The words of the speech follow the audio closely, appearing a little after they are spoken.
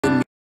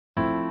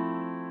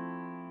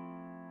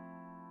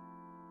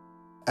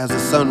As the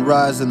sun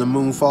rises and the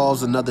moon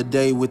falls, another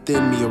day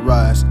within me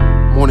arise.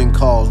 Morning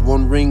calls,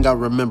 one ring I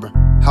remember.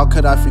 How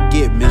could I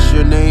forget? Miss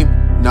your name?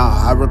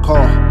 Nah, I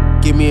recall.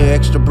 Give me an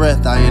extra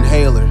breath, I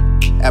inhale her.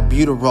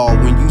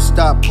 Albuterol, when you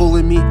stop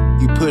pulling me,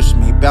 you push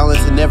me,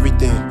 balancing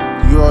everything.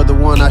 You are the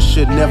one I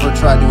should never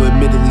try to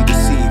admittedly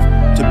deceive.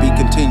 To be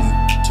continued,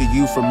 to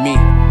you from me,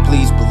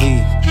 please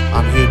believe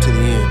I'm here to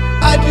the end.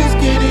 I just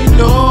can't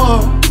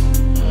ignore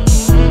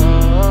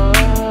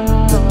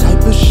the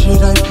type of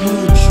shit I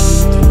put you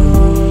through.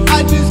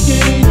 I just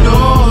can't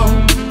ignore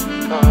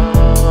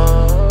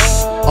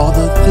all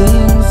the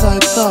things I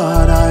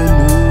thought I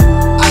knew.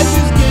 I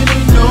just can't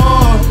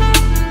ignore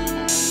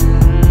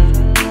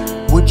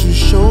what you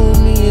showed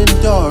me in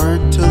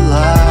dark to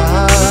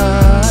light.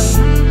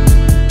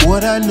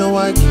 What I know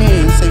I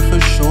can't say for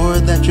sure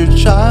that your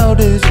child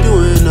is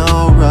doing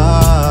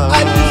alright.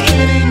 I just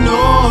can't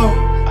ignore.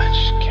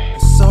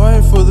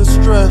 Sorry for the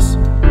stress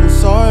and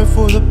sorry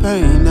for the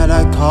pain that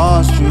I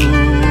caused you.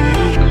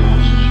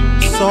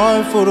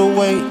 Sorry for the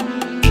wait,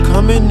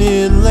 coming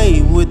in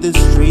late with the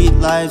street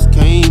lights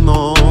came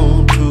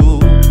on too.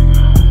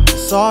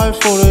 Sorry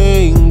for the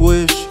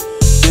anguish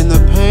and the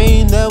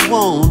pain that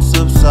won't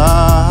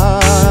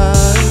subside.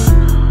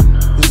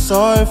 And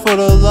sorry for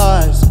the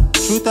lies,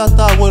 truth I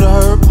thought would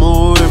hurt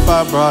more if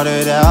I brought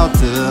it out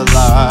to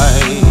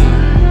light.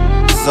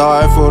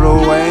 Sorry for the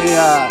way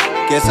I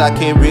guess I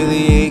can't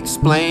really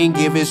explain,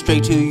 give it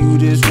straight to you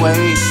this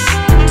way.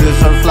 Just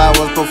some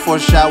flowers before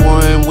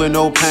showering with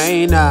no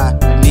pain. I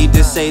need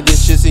to say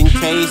this just in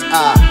case.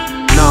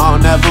 No,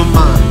 never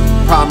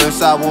mind.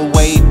 Promise I won't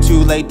wait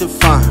too late to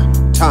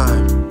find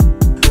time.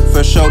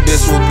 For sure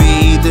this will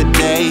be the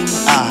day.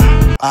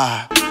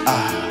 I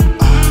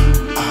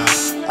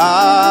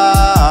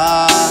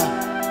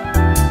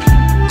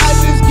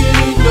just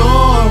can't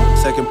ignore.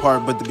 Second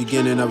part, but the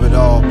beginning of it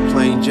all.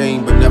 Plain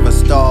Jane, but never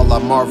stall. I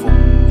marvel.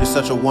 You're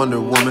such a wonder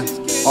woman.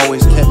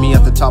 Always kept me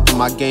at the top of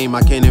my game.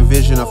 I can't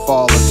envision a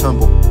fall or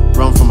tumble.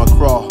 Run from a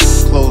crawl.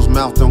 Closed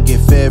mouth don't get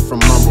fed from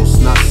mumbles.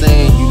 Not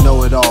saying you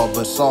know it all,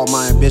 but saw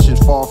my ambitions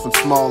fall from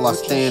small. I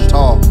stand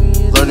tall.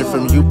 Learning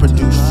from you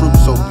produce